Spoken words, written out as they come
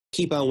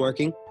Keep on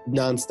working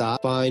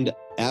nonstop. Find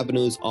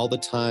avenues all the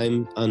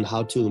time on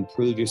how to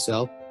improve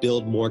yourself,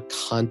 build more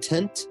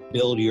content,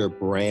 build your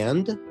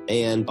brand,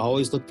 and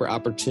always look for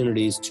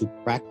opportunities to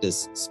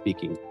practice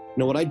speaking.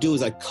 What I do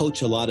is I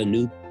coach a lot of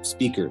new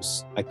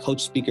speakers. I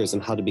coach speakers on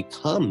how to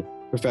become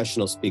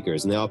professional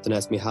speakers. And they often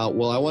ask me I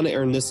want to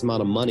earn this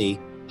amount of money.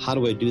 How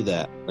do I do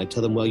that? And I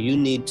tell them, you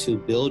need to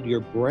build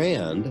your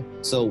brand.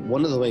 So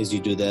one of the ways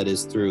you do that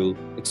is through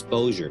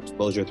exposure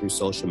through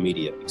social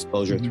media,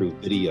 exposure through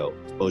video,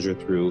 exposure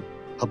through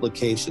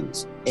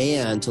publications,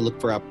 and to look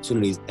for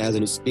opportunities as a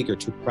new speaker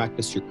to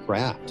practice your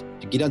craft,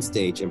 to get on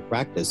stage and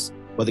practice,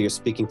 whether you're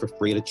speaking for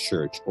free at a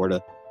church or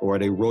at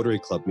a Rotary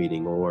Club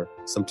meeting or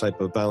some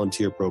type of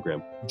volunteer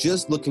program.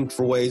 Just looking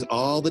for ways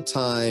all the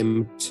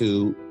time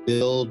to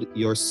build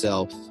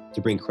yourself,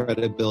 to bring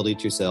credibility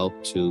to yourself,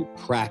 to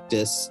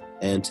practice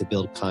and to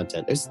build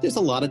content. There's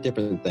a lot of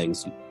different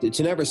things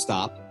to never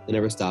stop,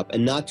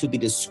 and not to be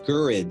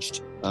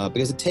discouraged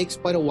because it takes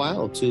quite a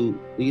while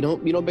you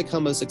don't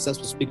become a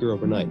successful speaker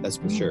overnight, that's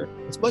for sure.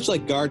 It's much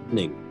like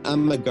gardening.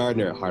 I'm a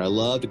gardener at heart. I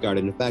love to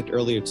garden. In fact,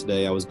 earlier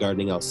today, I was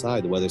gardening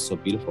outside. The weather's so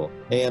beautiful.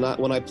 And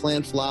when I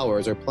plant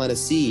flowers or plant a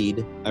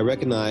seed, I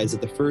recognize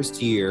that the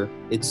first year,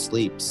 it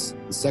sleeps.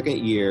 The second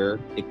year,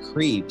 it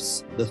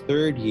creeps. The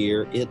third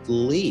year, it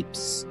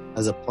leaps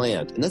as a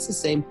plant. And that's the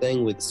same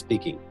thing with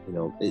speaking.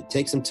 It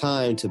takes some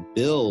time to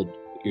build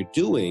what you're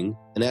doing,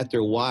 and after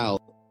a while,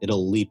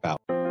 it'll leap out.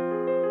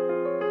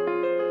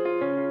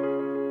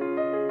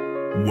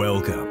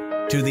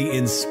 Welcome to the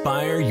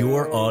Inspire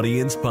Your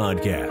Audience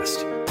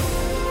podcast,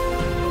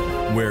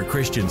 where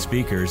Christian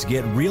speakers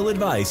get real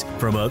advice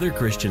from other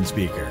Christian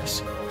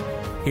speakers.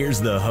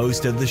 Here's the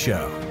host of the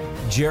show,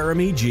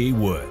 Jeremy G.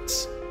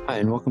 Woods. Hi,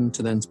 and welcome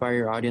to the Inspire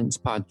Your Audience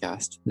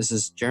podcast. This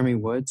is Jeremy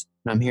Woods,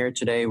 and I'm here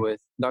today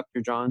with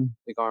Dr. John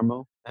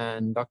DeGarmo.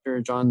 And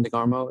Dr. John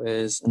DeGarmo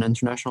is an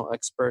international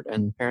expert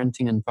in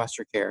parenting and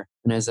foster care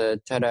and is a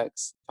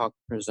TEDx talk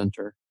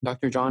presenter.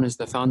 Dr. John is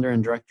the founder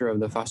and director of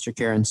the Foster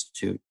Care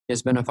Institute. He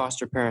has been a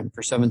foster parent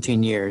for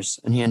 17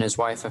 years, and he and his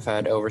wife have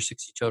had over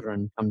 60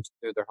 children come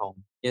through their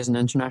home. He is an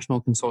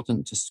international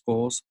consultant to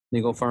schools,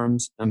 legal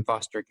firms, and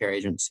foster care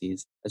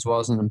agencies, as well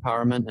as an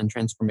empowerment and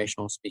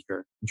transformational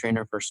speaker and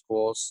trainer for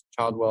schools,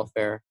 child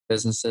welfare,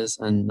 businesses,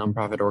 and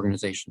nonprofit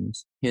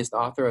organizations. He is the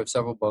author of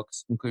several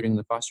books, including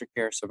the Foster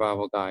Care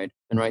Survival Guide,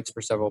 and writes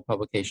for several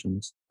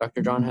publications.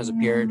 Dr. John has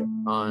appeared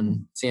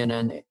on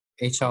CNN,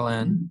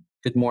 HLN,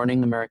 Good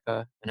Morning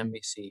America, and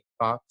NBC,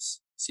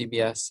 Fox,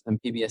 CBS, and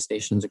PBS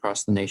stations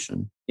across the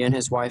nation. He and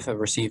his wife have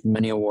received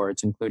many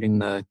awards, including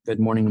the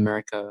Good Morning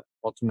America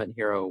Ultimate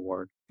Hero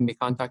Award. He can be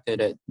contacted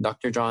at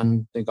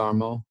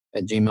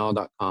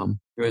drjohndegarmo@gmail.com,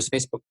 through his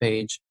Facebook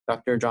page,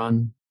 Dr.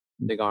 John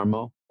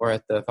DeGarmo, or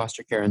at the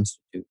Foster Care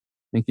Institute.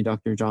 Thank you,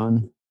 Dr.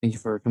 John. Thank you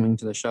for coming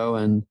to the show,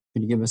 and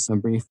could you give us a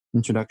brief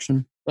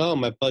introduction? Oh,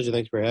 my pleasure.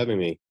 Thanks for having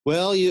me.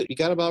 Well, you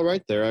got about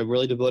right there. I've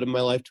really devoted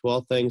my life to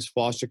all things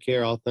foster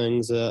care, all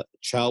things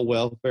child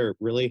welfare,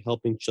 really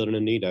helping children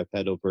in need. I've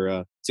had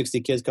over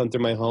 60 kids come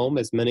through my home,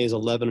 as many as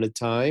 11 at a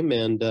time,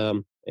 and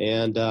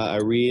I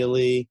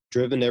really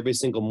driven every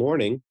single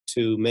morning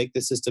to make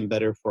the system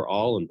better for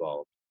all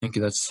involved. Thank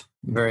you. That's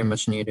very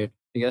much needed.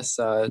 I guess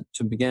to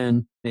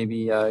begin,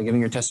 maybe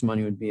giving your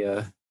testimony would be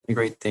a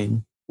great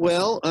thing.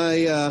 Well,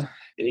 I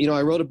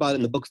wrote about it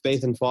in the book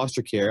Faith in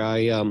Foster Care.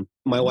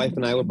 My wife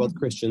and I were both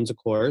Christians, of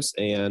course,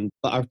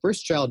 but our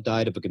first child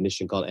died of a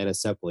condition called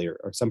anencephaly,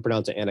 or some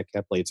pronounce it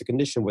anencephaly. It's a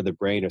condition where the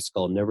brain or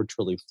skull never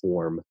truly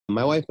form.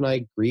 My wife and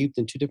I grieved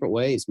in two different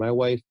ways. My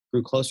wife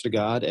grew closer to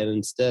God, and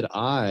instead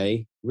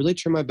I really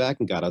turned my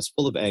back on God. I was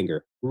full of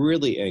anger,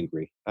 really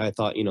angry. I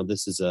thought,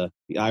 this is the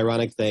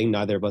ironic thing.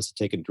 Neither of us had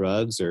taken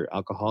drugs or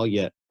alcohol,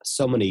 yet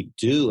so many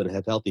do and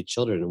have healthy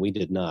children, and we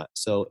did not.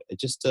 So it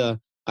just,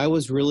 I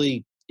was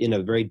really in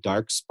a very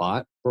dark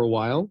spot for a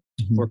while,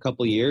 for a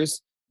couple of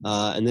years.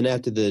 And then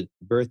after the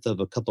birth of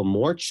a couple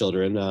more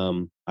children,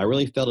 I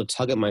really felt a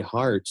tug at my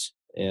heart,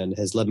 and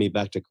has led me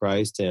back to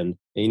Christ. And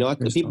in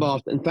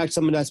fact,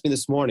 someone asked me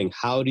this morning,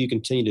 how do you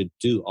continue to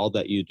do all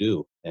that you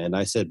do? And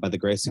I said, by the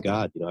grace of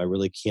God. I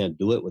really can't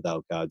do it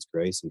without God's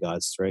grace and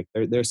God's strength.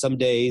 There are some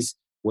days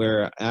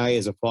where I,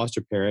 as a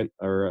foster parent,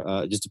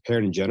 or just a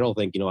parent in general,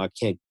 think, I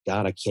can't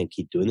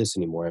keep doing this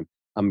anymore.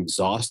 I'm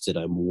exhausted.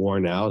 I'm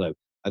worn out.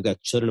 I've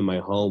got children in my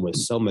home with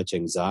so much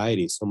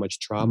anxiety, so much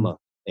trauma,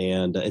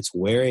 and it's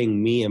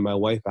wearing me and my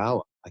wife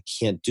out. I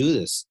can't do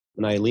this.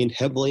 And I leaned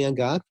heavily on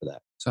God for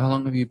that. So how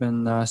long have you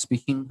been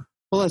speaking?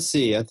 Well, let's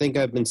see. I think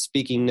I've been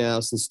speaking now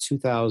since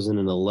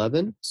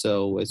 2011.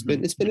 So it's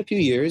been a few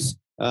years,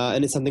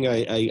 and it's something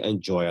I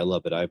enjoy. I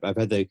love it. I've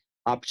had the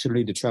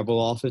opportunity to travel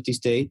all 50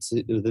 states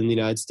within the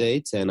United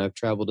States, and I've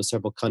traveled to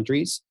several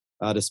countries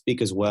to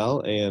speak as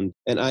well. And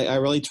I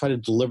really try to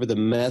deliver the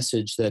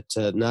message that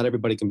not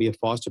everybody can be a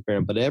foster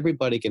parent, but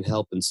everybody can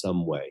help in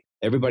some way.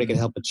 Everybody can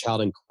help a child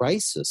in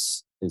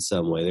crisis in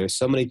some way. There are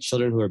so many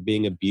children who are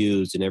being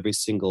abused in every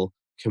single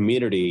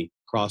community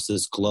across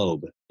this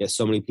globe, yet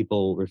so many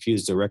people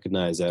refuse to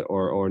recognize that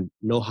or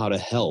know how to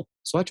help.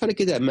 So I try to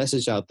get that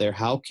message out there.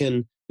 How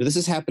can This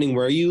is happening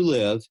where you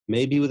live,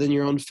 maybe within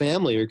your own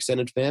family or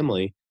extended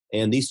family.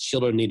 And these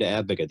children need an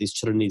advocate. These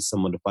children need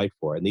someone to fight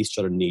for. And these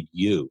children need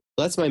you.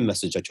 So that's my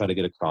message I try to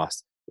get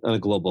across on a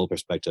global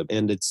perspective.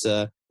 And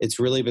it's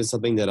really been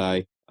something that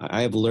I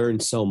have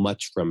learned so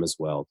much from as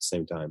well at the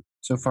same time.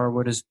 So far,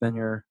 what has been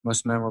your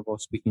most memorable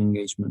speaking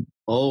engagement?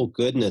 Oh,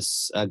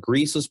 goodness.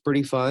 Greece was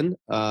pretty fun.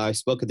 I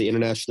spoke at the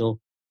International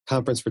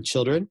Conference for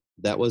Children.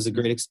 That was a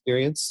great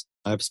experience.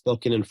 I've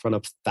spoken in front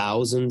of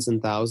thousands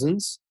and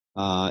thousands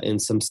in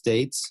some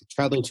states.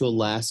 Traveling to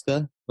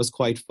Alaska was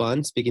quite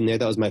fun. Speaking there,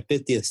 that was my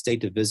 50th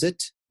state to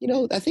visit.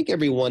 I think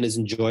everyone is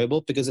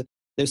enjoyable because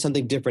there's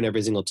something different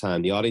every single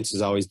time. The audience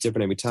is always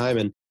different every time.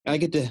 And I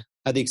get to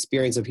have the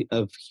experience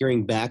of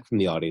hearing back from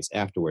the audience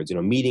afterwards.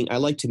 I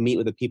like to meet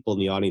with the people in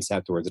the audience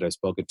afterwards that I've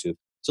spoken to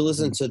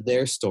listen to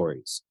their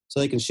stories so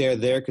they can share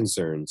their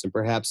concerns. And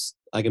perhaps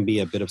I can be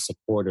a bit of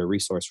support or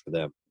resource for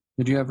them.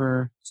 Did you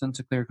ever sense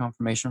a clear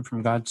confirmation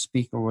from God to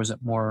speak, or was it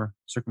more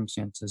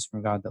circumstances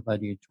from God that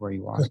led you to where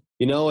you are?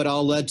 It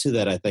all led to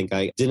that, I think.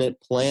 I didn't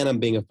plan on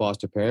being a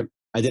foster parent.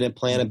 I didn't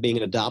plan on being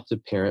an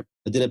adoptive parent.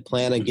 I didn't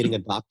plan on getting a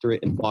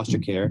doctorate in foster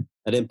care.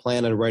 I didn't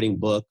plan on writing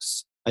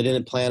books. I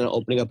didn't plan on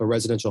opening up a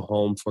residential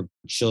home for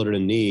children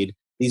in need.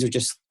 These are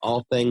just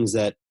all things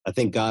that I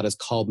think God has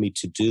called me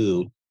to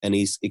do, and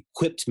He's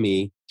equipped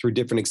me through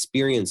different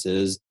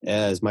experiences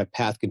as my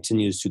path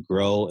continues to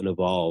grow and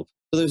evolve.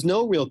 So there's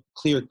no real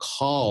clear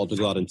call to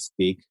go out and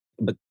speak,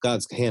 but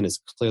God's hand has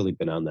clearly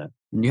been on that.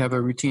 Do you have a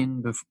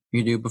routine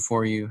you do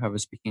before you have a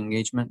speaking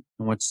engagement?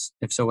 And what's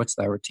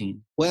that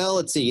routine? Well,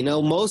 let's see.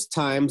 Most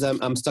times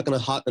I'm stuck in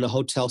a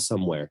hotel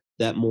somewhere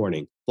that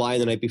morning, flying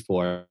the night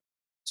before.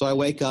 So I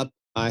wake up,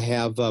 I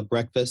have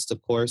breakfast,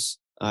 of course.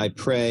 I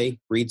pray,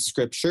 read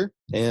scripture,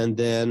 and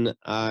then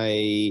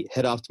I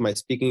head off to my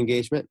speaking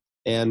engagement.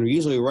 And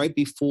usually right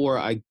before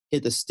I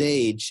hit the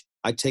stage,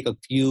 I take a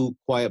few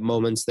quiet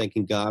moments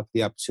thanking God for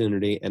the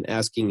opportunity and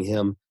asking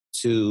Him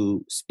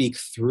to speak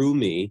through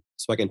me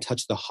so I can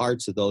touch the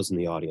hearts of those in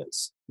the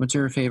audience. What's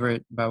your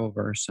favorite Bible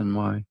verse and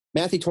why?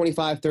 Matthew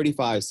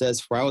 25:35 says,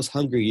 "For I was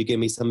hungry, you gave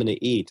me something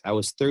to eat. I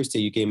was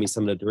thirsty, you gave me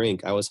something to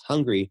drink. I was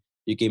hungry,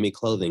 you gave me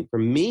clothing." For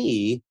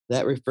me,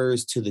 that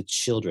refers to the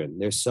children.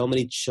 There's so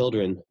many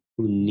children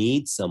who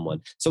need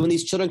someone. So when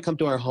these children come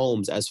to our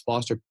homes as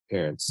foster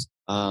parents,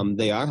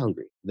 they are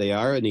hungry. They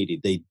are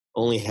needy. They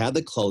only have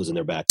the clothes in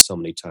their back so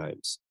many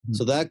times. Mm-hmm.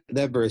 So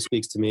that verse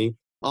speaks to me.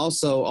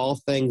 Also, all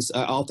things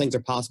are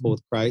possible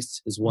with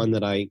Christ is one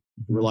that I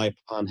rely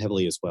upon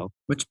heavily as well.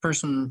 Which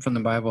person from the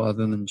Bible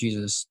other than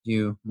Jesus do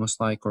you most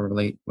like or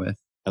relate with?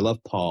 I love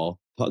Paul.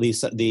 In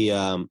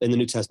the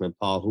New Testament,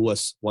 Paul, who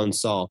was one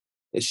Saul.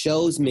 It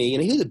shows me,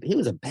 he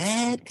was a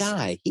bad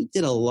guy. He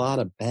did a lot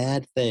of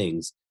bad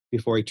things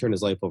before he turned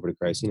his life over to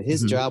Christ.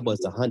 His job was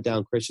to hunt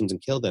down Christians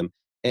and kill them.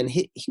 And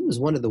he was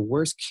one of the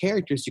worst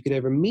characters you could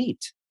ever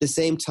meet. At the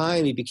same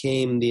time, he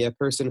became the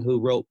person who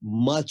wrote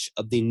much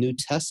of the New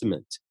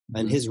Testament.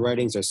 And his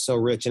writings are so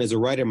rich. And as a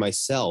writer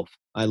myself,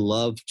 I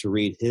love to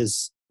read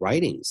his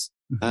writings.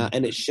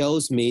 And it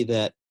shows me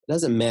that it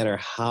doesn't matter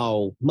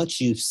how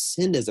much you've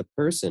sinned as a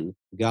person,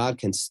 God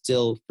can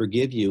still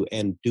forgive you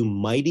and do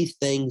mighty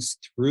things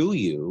through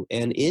you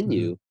and in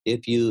you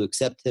if you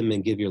accept Him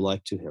and give your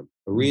life to Him.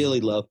 I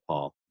really love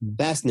Paul.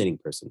 Fascinating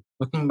person.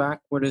 Looking back,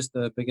 what is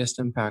the biggest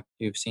impact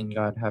you've seen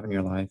God have in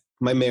your life?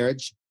 My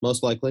marriage,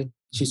 most likely.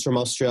 She's from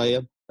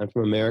Australia. I'm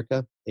from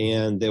America.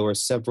 And there were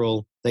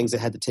several things that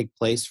had to take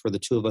place for the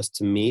two of us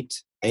to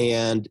meet.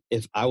 And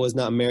if I was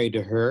not married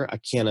to her, I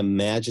can't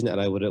imagine that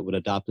I would have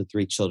adopted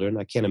 3 children.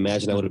 I can't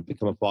imagine I would have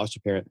become a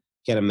foster parent.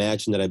 Can't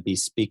imagine that I'd be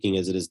speaking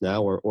as it is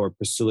now or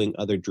pursuing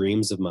other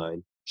dreams of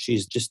mine.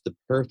 She's just the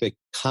perfect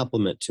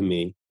complement to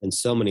me in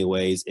so many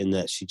ways, in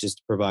that she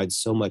just provides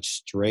so much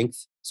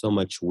strength, so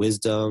much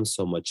wisdom,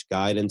 so much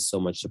guidance, so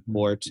much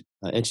support.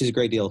 And she's a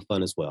great deal of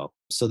fun as well.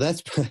 So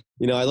that's,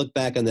 I look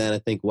back on that and I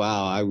think,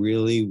 wow, I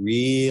really,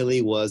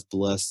 really was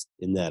blessed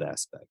in that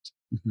aspect.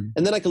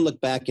 And then I can look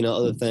back,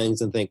 other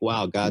things and think,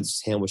 wow,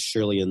 God's hand was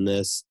surely in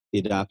this, the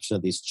adoption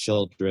of these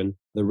children,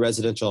 the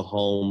residential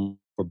home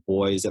for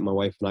boys that my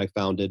wife and I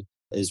founded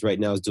is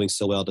doing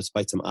so well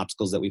despite some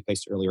obstacles that we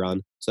faced earlier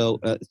on. So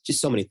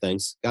just so many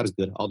things. God is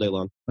good all day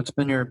long. What's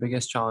been your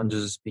biggest challenge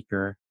as a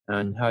speaker,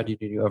 and how did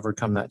you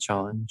overcome that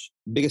challenge?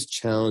 Biggest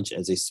challenge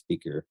as a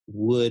speaker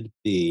would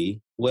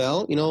be,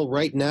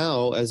 right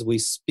now as we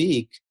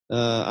speak,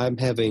 I'm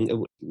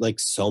having, like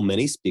so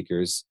many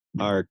speakers,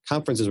 our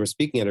conferences we're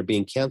speaking at are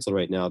being canceled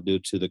right now due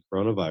to the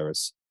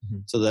coronavirus.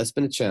 So that's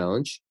been a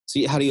challenge.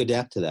 So how do you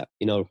adapt to that?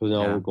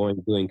 We're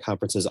doing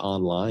conferences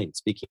online,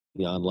 speaking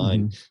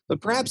online.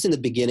 But perhaps in the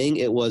beginning,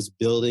 it was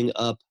building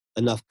up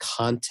enough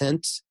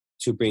content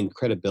to bring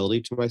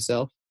credibility to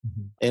myself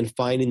and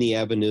finding the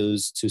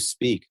avenues to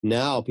speak.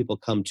 Now people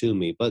come to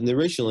me. But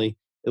originally,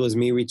 it was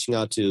me reaching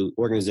out to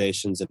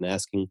organizations and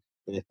asking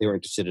if they were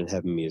interested in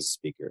having me as a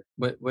speaker.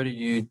 What did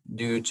you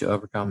do to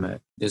overcome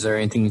it? Is there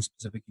anything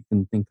specific you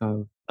can think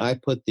of? I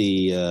put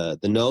the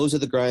nose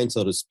of the grind,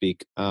 so to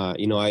speak. I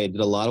did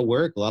a lot of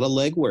work, a lot of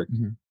legwork,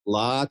 a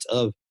lot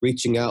of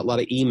reaching out, a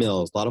lot of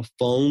emails, a lot of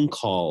phone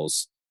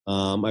calls,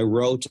 I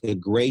wrote a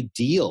great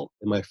deal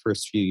in my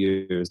first few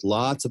years,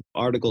 lots of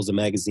articles in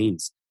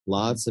magazines,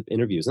 lots of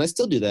interviews. And I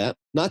still do that,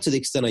 not to the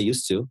extent I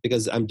used to,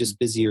 because I'm just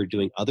busier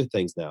doing other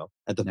things now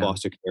at the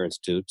Foster Care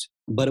Institute.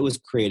 But it was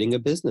creating a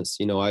business.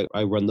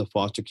 I run the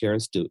Foster Care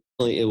Institute.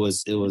 It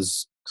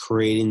was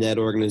creating that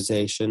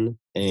organization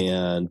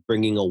and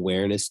bringing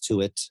awareness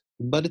to it.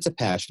 But it's a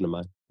passion of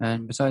mine.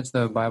 And besides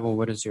the Bible,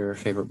 what is your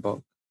favorite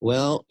book?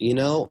 Well,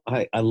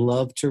 I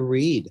love to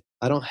read.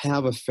 I don't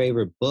have a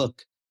favorite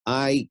book.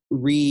 I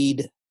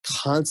read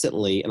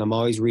constantly, and I'm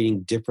always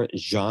reading different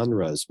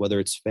genres, whether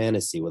it's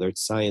fantasy, whether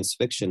it's science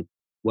fiction,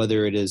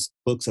 whether it is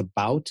books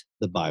about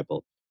the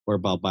Bible or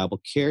about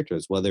Bible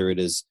characters, whether it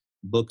is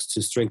books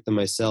to strengthen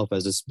myself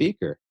as a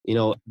speaker.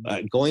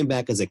 Going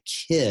back as a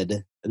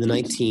kid in the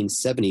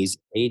 1970s,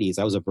 80s,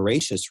 I was a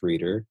voracious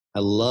reader. I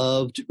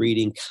loved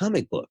reading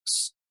comic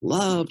books.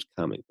 Loved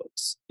comic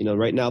books.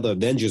 Right now the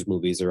Avengers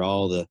movies are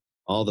all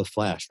the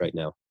flash right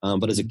now.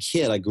 But as a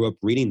kid, I grew up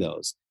reading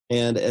those.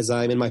 And as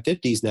I'm in my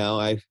 50s now,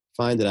 I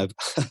find that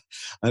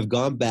I've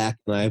gone back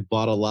and I've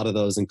bought a lot of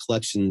those in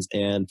collections.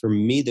 And for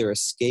me, they're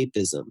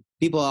escapism.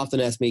 People often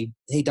ask me,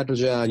 hey, Dr.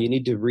 John, you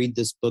need to read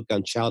this book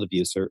on child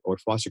abuse or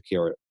foster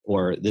care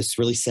or this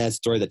really sad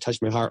story that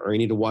touched my heart, or you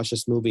need to watch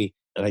this movie.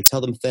 And I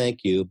tell them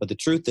thank you. But the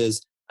truth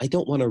is, I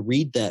don't want to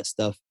read that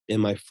stuff in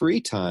my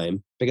free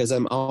time because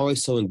I'm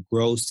always so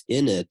engrossed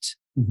in it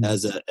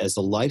as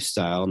a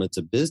lifestyle, and it's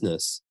a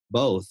business,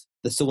 both.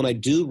 So when I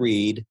do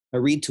read, I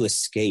read to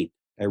escape.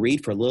 I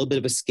read for a little bit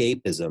of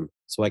escapism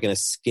so I can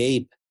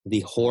escape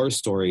the horror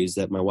stories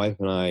that my wife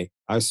and I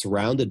are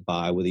surrounded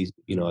by with these,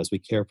 as we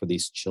care for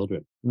these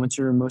children. What's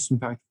your most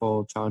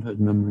impactful childhood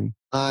memory?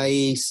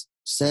 I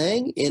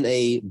sang in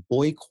a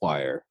boy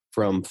choir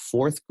from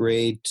 4th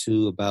grade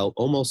to about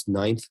almost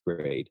 9th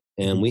grade.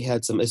 And we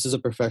had this is a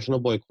professional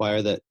boy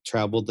choir that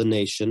traveled the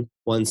nation,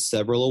 won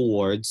several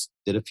awards,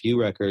 did a few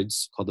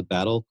records called the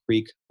Battle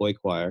Creek Boy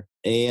Choir.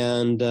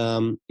 And,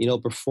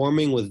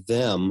 performing with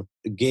them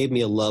gave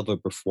me a love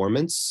of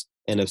performance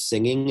and of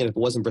singing. And if it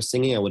wasn't for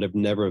singing, I would have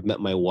never have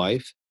met my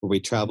wife, where we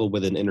traveled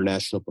with an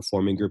international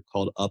performing group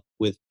called Up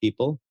With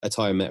People. That's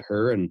how I met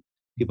her and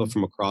people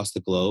from across the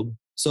globe.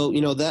 So,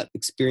 that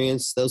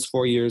experience, those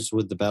 4 years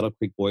with the Battle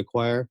Creek Boy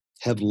Choir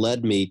have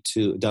led me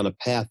down a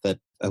path that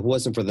if it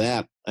wasn't for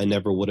that, I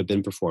never would have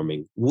been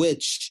performing,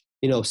 which,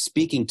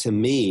 speaking to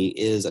me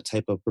is a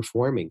type of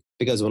performing.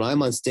 Because when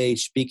I'm on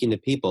stage speaking to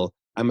people,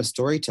 I'm a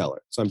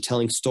storyteller. So I'm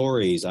telling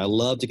stories. I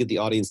love to get the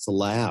audience to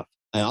laugh.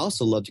 I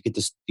also love to get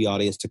the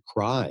audience to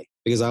cry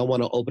because I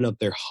want to open up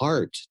their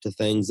heart to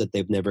things that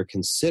they've never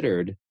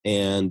considered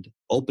and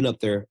open up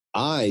their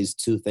eyes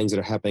to things that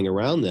are happening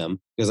around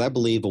them, because I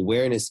believe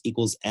awareness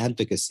equals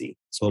advocacy.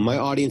 So when my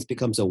audience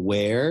becomes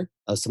aware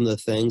of some of the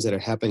things that are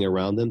happening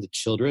around them, the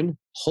children,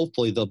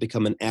 hopefully they'll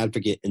become an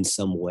advocate in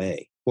some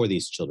way for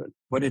these children.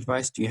 What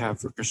advice do you have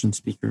for Christian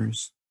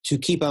speakers? To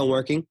keep on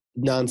working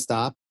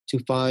nonstop, to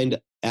find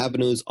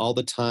avenues all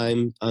the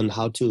time on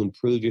how to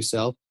improve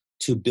yourself,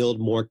 to build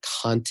more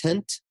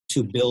content,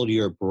 to build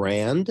your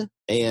brand,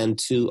 and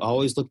to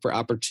always look for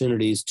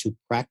opportunities to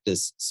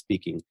practice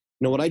speaking.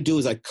 What I do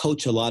is I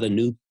coach a lot of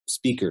new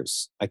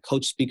speakers. I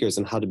coach speakers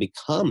on how to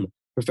become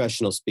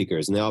professional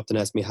speakers. And they often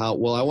ask me I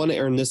want to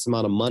earn this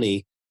amount of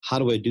money. How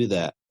do I do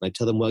that? And I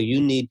tell them,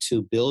 you need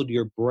to build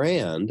your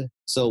brand.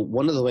 So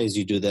one of the ways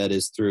you do that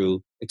is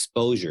through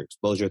exposure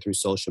through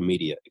social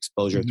media,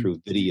 exposure through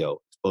video,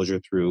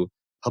 exposure through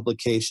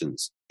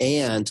publications,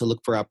 and to look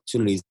for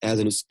opportunities as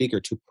a new speaker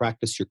to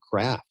practice your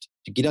craft,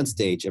 to get on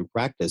stage and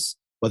practice,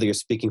 whether you're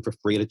speaking for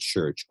free at a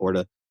church or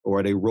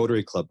at a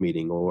Rotary Club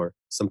meeting or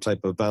some type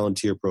of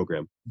volunteer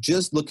program.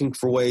 Just looking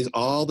for ways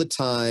all the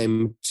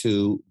time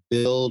to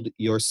build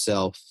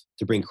yourself,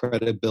 to bring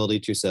credibility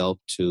to yourself,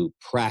 to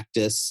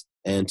practice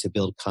and to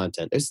build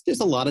content. There's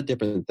a lot of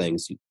different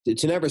things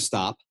to never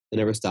stop,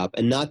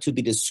 and not to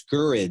be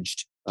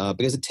discouraged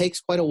because it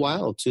takes quite a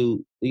while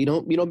you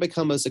don't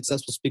become a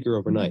successful speaker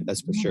overnight.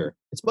 That's for sure.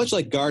 It's much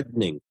like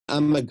gardening.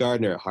 I'm a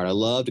gardener at heart. I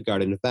love to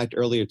garden. In fact,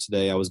 earlier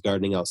today, I was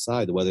gardening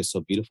outside. The weather's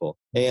so beautiful.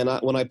 And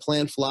when I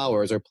plant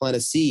flowers or plant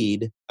a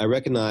seed, I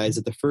recognize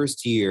that the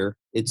first year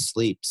it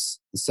sleeps.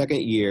 The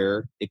second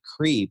year it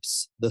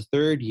creeps. The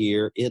third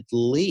year it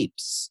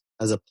leaps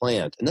as a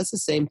plant. And that's the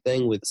same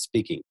thing with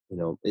speaking.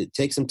 It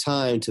takes some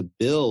time to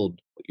build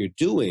what you're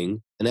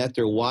doing. And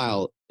after a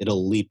while,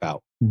 it'll leap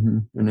out.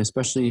 And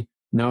especially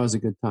now is a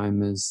good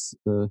time as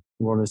the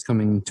world is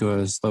coming to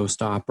a slow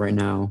stop right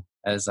now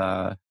as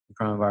the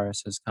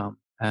coronavirus has come.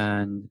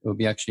 And it will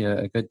be actually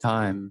a good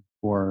time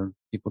for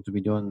people to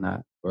be doing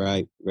that.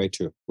 Right. Very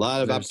true. A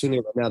lot of opportunity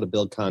right now to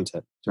build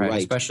content. To write.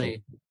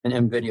 Especially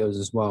and videos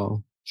as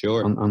well.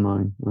 Sure.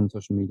 Online, on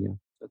social media.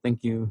 So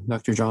thank you,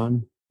 Dr.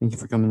 John. Thank you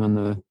for coming on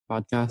the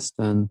podcast.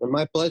 And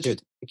my pleasure.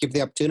 Thank you for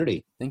the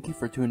opportunity. Thank you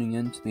for tuning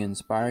in to the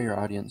Inspire Your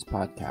Audience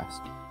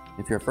podcast.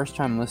 If you're a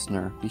first-time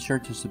listener, be sure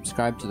to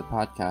subscribe to the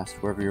podcast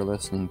wherever you're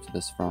listening to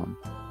this from.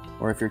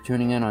 Or if you're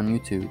tuning in on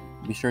YouTube,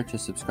 be sure to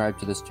subscribe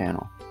to this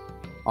channel.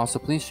 Also,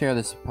 please share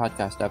this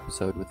podcast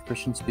episode with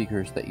Christian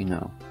speakers that you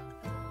know.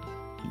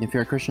 If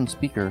you're a Christian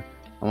speaker,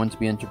 and want to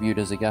be interviewed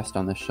as a guest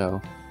on this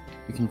show,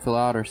 you can fill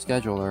out our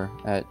scheduler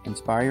at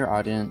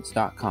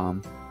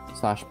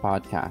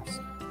inspireyouraudience.com/podcast.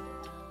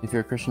 If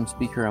you're a Christian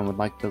speaker and would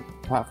like the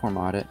platform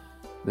audit,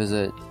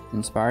 visit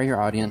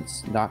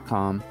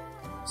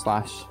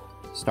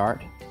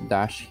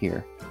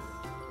inspireyouraudience.com/start-here.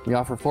 We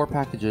offer 4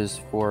 packages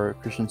for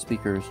Christian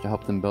speakers to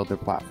help them build their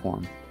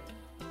platform.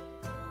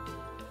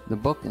 The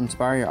book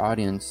Inspire Your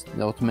Audience,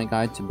 The Ultimate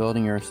Guide to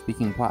Building Your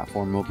Speaking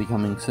Platform will be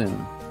coming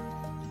soon.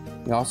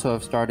 We also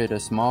have started a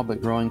small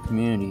but growing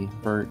community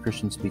for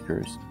Christian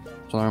speakers.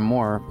 To learn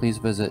more, please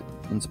visit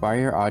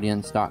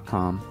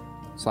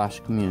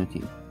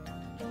inspireyouraudience.com/community.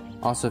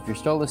 Also, if you're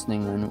still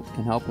listening and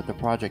can help with the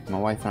project my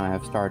wife and I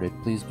have started,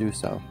 please do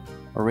so.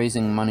 We're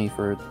raising money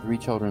for 3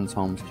 children's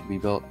homes to be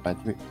built by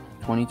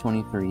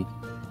 2023,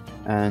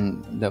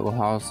 and that will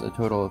house a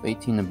total of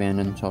 18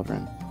 abandoned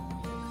children.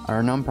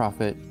 Our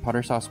nonprofit,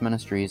 Potter's House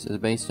Ministries, is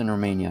based in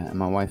Romania, in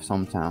my wife's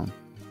hometown.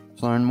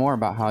 To learn more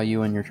about how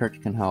you and your church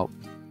can help,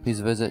 please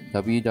visit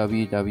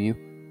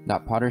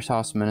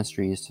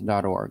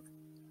www.pottershouseministries.org.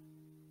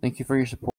 Thank you for your support.